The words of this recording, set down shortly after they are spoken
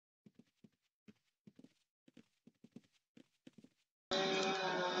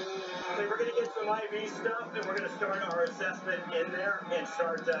IV stuff, and we're going to start our assessment in there and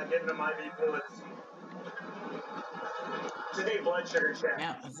start getting them IV fluids. Today, blood sugar check.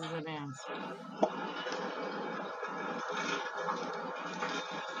 Yeah, this is a dance.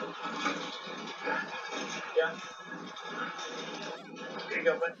 Yeah. Here you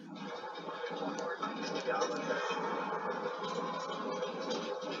go, bud. Yeah, I'll let that.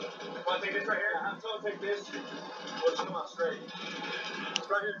 Want to take this right here? Have Tone take this. Let's come out straight.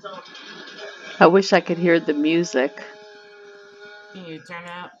 Right here, Tone. I wish I could hear the music. Can you turn it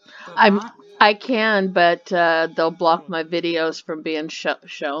up to the font? I can, but they'll block my videos from being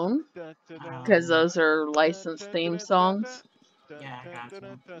shown because those are licensed theme songs. Yeah, I got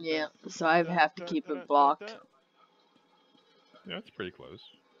you. Yeah, so I have to keep it blocked. Yeah, that's pretty close.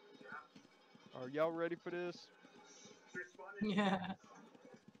 Are y'all ready for this? Yeah.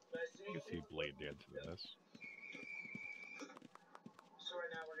 You can see Blaine dancing to this. So right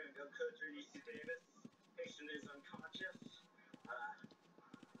now we're going to go code through UC Davis. Patient is unconscious.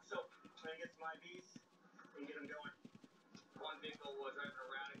 So trying to get some IVs and get them going. One vehicle was driving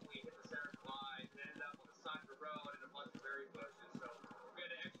erratically, hit the center line, and ended up on the side of the road in a bunch of berry bushes. So we're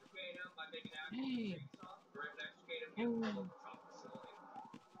going to extricate him by making actual chainsaw. We're going to extricate him in the local top facility.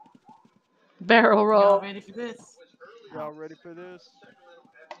 Barrel roll. Y'all ready for this? Y'all ready for this?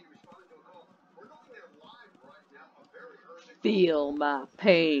 Feel my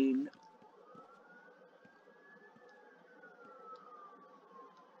pain.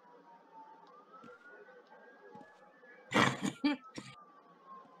 I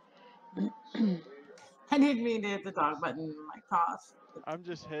didn't mean to hit the talk button in my cough. I'm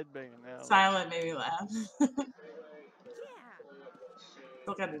just headbanging now. Silent made me laugh.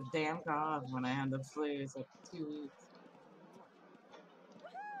 Still got a damn cough when I had the flu. It's like 2 weeks.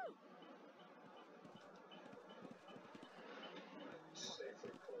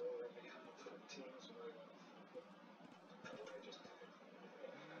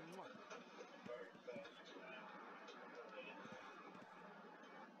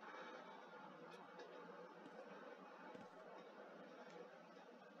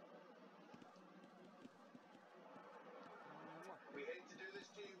 We hate to do this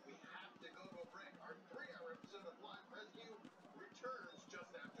to you. We have to go to a break. Our 3-hour episode of Live Rescue returns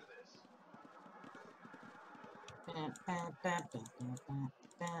just after this.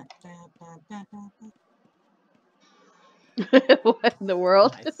 What in the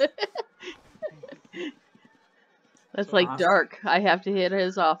world? Nice. That's like dark. I have to hit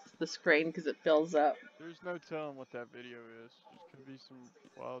his off the screen because it fills up. There's no telling what that video is. It could be some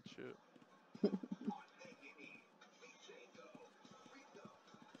wild shit.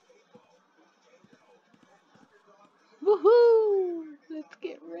 Woohoo! Let's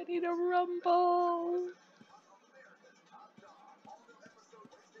get ready to rumble.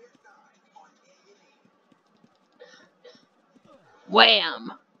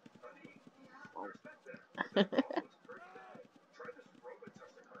 Wham!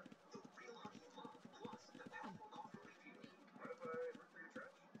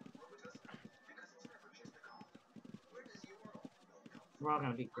 We're all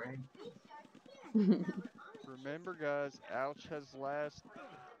gonna be great. Remember, guys, Ouch has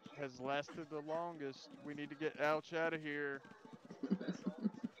lasted the longest. We need to get Ouch out of here.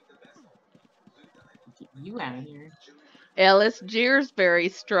 Get you out of here. Ellis Jeer's very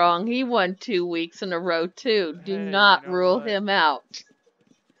strong. He won 2 weeks in a row too. Do Hey, not you know rule what? him out.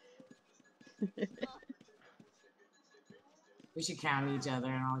 We should count each other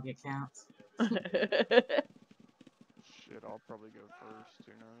and all get counts. Shit, I'll probably go first,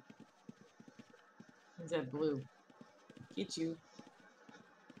 you know. Who's that blue? Get you.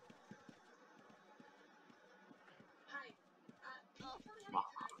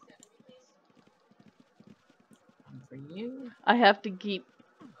 One for you. I have to keep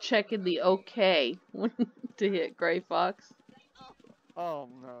checking the OK to hit Gray Fox. Oh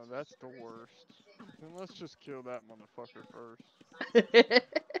no, that's the worst. Then let's just kill that motherfucker first.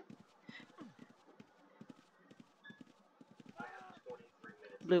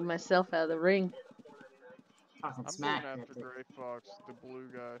 Blew myself out of the ring. Talking I'm smack. going after Gray Fox, the blue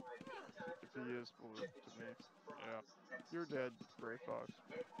guy. If he is blue to me. Yeah. You're dead, Gray Fox.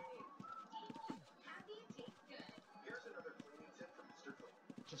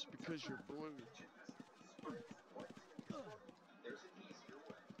 Just because you're blue.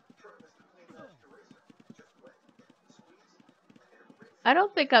 I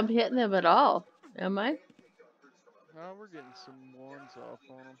don't think I'm hitting him at all. Am I? No, we're getting some ones off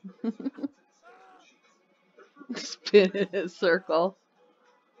on him. Spin in a circle.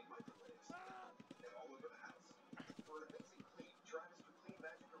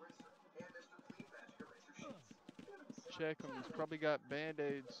 check him. He's probably got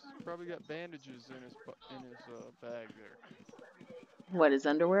band-aids. Probably got bandages in his bag there. What, his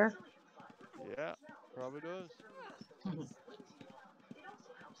underwear? Yeah, probably does.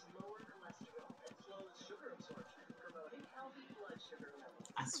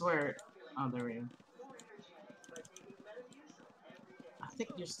 I swear. Oh, there we go. I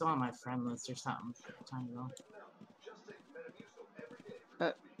think you're still on my friend list or something. Time to go.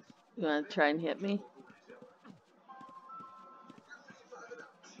 You want to try and hit me?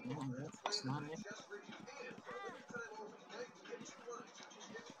 Yeah, that's not it.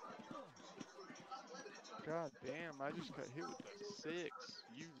 God damn, I just got hit with a 6.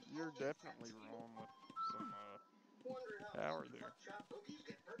 You're definitely wrong with some power there.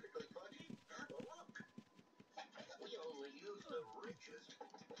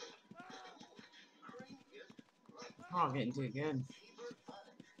 We're all getting too good.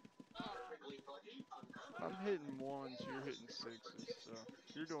 I'm hitting 1s, you're hitting 6s, so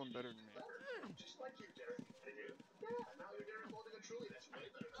you're doing better than me.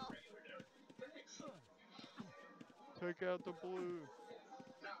 Take out the blue.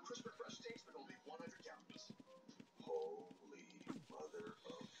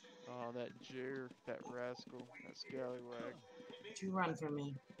 Oh, that that rascal, that scallywag. You run from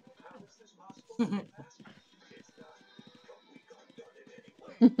me.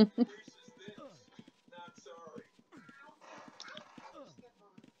 You're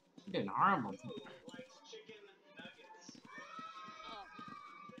doing horrible.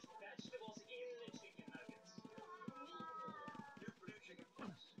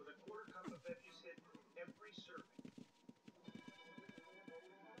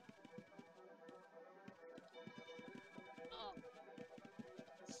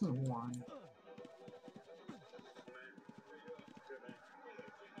 One.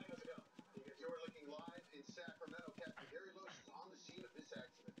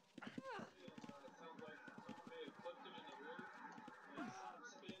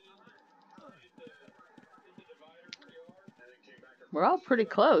 We're all pretty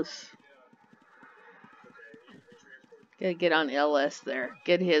close. Gotta get on LS there.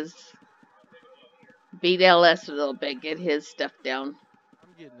 Get his... Beat LS a little bit. Get his stuff down.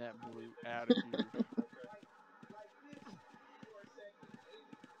 I'm getting that blue out of here.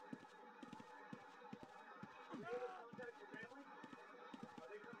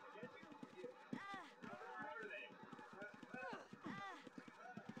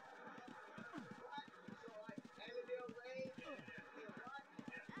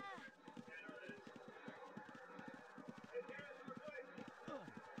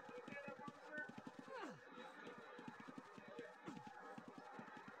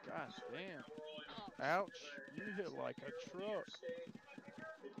 God damn. Ouch. You hit like a truck.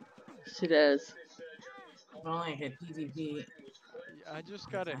 She does. I've only hit PvP. I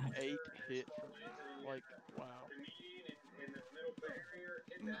just got an 8 hit from you. Like, wow.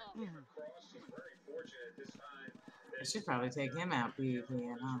 I should probably take him out PvP,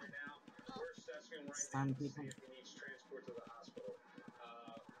 you know. Stun people.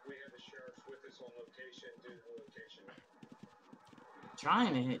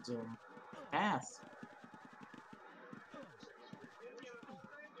 Trying to hit you. Fast.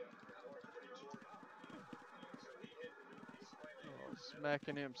 Oh,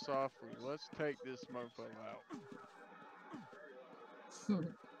 smacking him softly. Let's take this mofo out.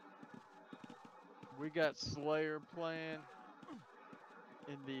 We got Slayer playing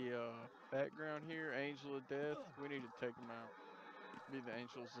in the background here. Angel of Death. We need to take him out. Be the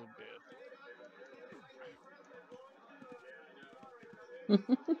Angels of Death. Meaning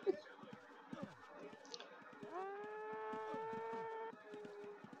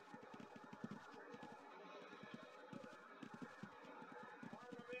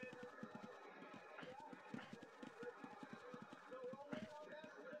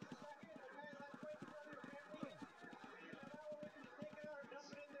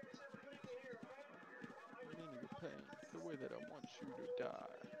of pain, the way that I want you to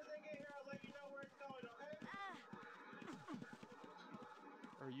die.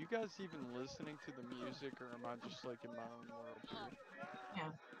 Are you guys even listening to the music, or am I just like in my own world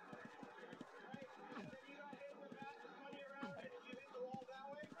here?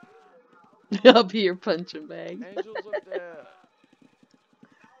 Yeah. I'll be your punching bag. Angels of Death.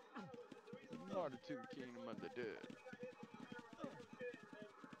 Martyr to the kingdom of the dead.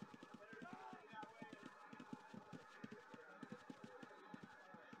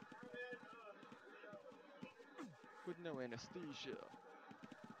 With no anesthesia.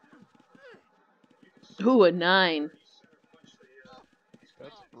 Ooh, a 9.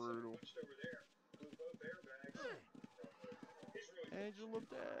 That's brutal. Angel of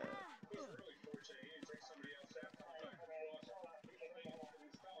Death.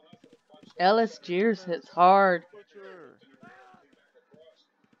 Ellis Gears hits hard. Butcher.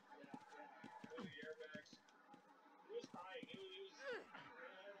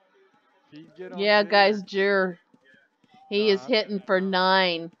 If he'd get on Yeah, there. guys, Jur. He Nah, is hitting for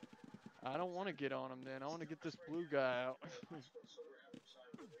 9. I don't want to get on him then. I want to get this blue guy out.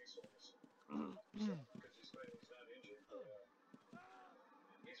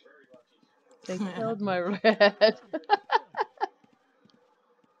 They killed my red.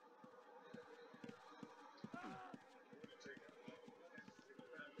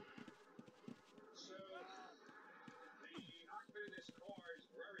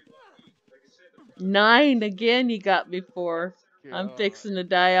 Nine again you got me for. I'm God. fixing to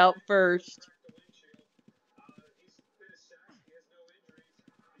die out first.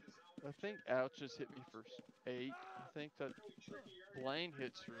 I think Ouch just hit me for 8. I think that Blaine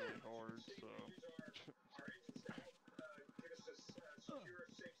hits really hard, so.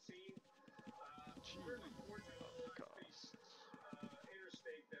 Gee, costs.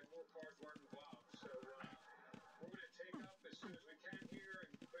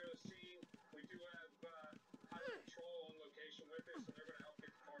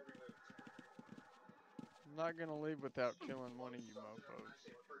 I'm not gonna leave without killing one of you mofos.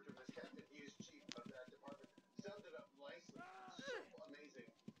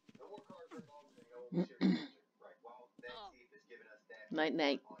 Night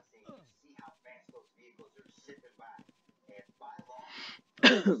night.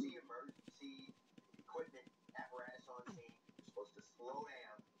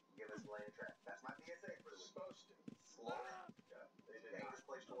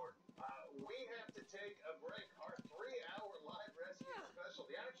 We have to take a break. Our 3-hour live rescue special.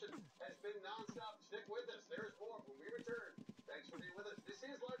 The action has been nonstop. Stick with us. There's more when we return. Thanks for being with us. This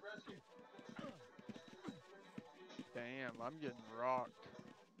is Live Rescue. Damn, I'm getting rocked.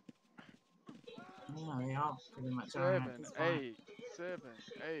 Yeah, they all pretty much are at 7, this point. 8, 7,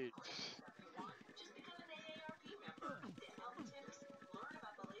 8.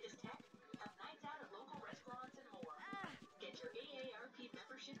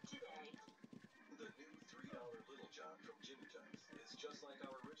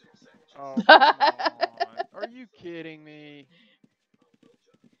 Oh, come on. Are you kidding me?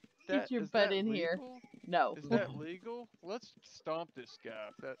 Get your Is butt that in here. legal? No. Is that legal? Let's stomp this guy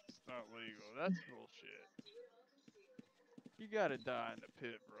if that's not legal. That's bullshit. You gotta die in the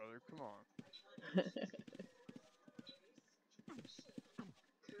pit, brother. Come on.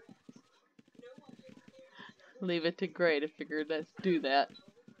 Leave it to Gray to figure let's do that.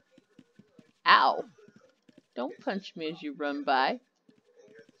 Ow. Don't punch me as you run by.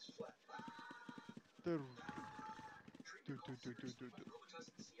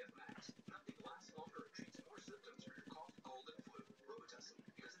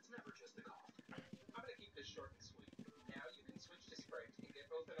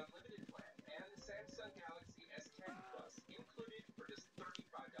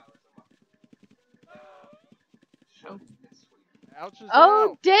 Ouch is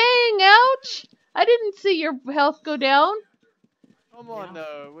Oh, out. dang, ouch. I didn't see your health go down. Come on,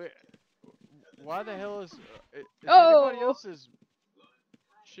 though. Why the hell is Oh. anybody else's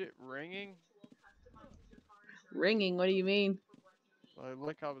shit ringing? Ringing, what do you mean?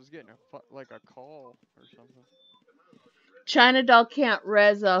 Like I was getting like a call or something. China Doll can't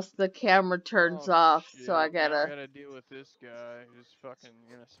res us, the camera turns off, shit. so I Now I gotta... gotta deal with this guy who's fucking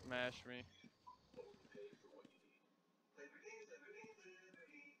gonna smash me.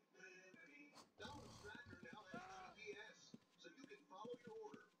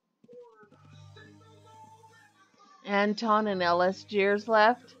 Anton and Ellis Gears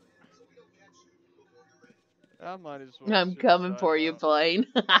left. I might as well. I'm coming for you, Blaine.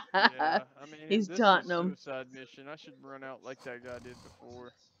 Yeah, I mean, He's this taunting is him. suicide mission. I should run out like that guy did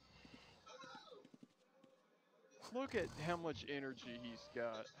before. Look at how much energy he's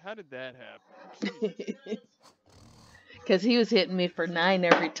got. How did that happen? Because he was hitting me for 9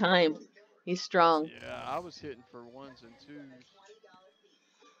 every time. He's strong. Yeah, I was hitting for 1s and 2s.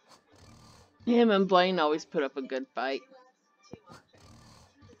 Him and Blaine always put up a good fight.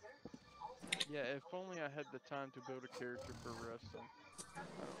 Yeah, if only I had the time to build a character for wrestling. I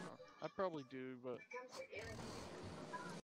don't know. I probably do, but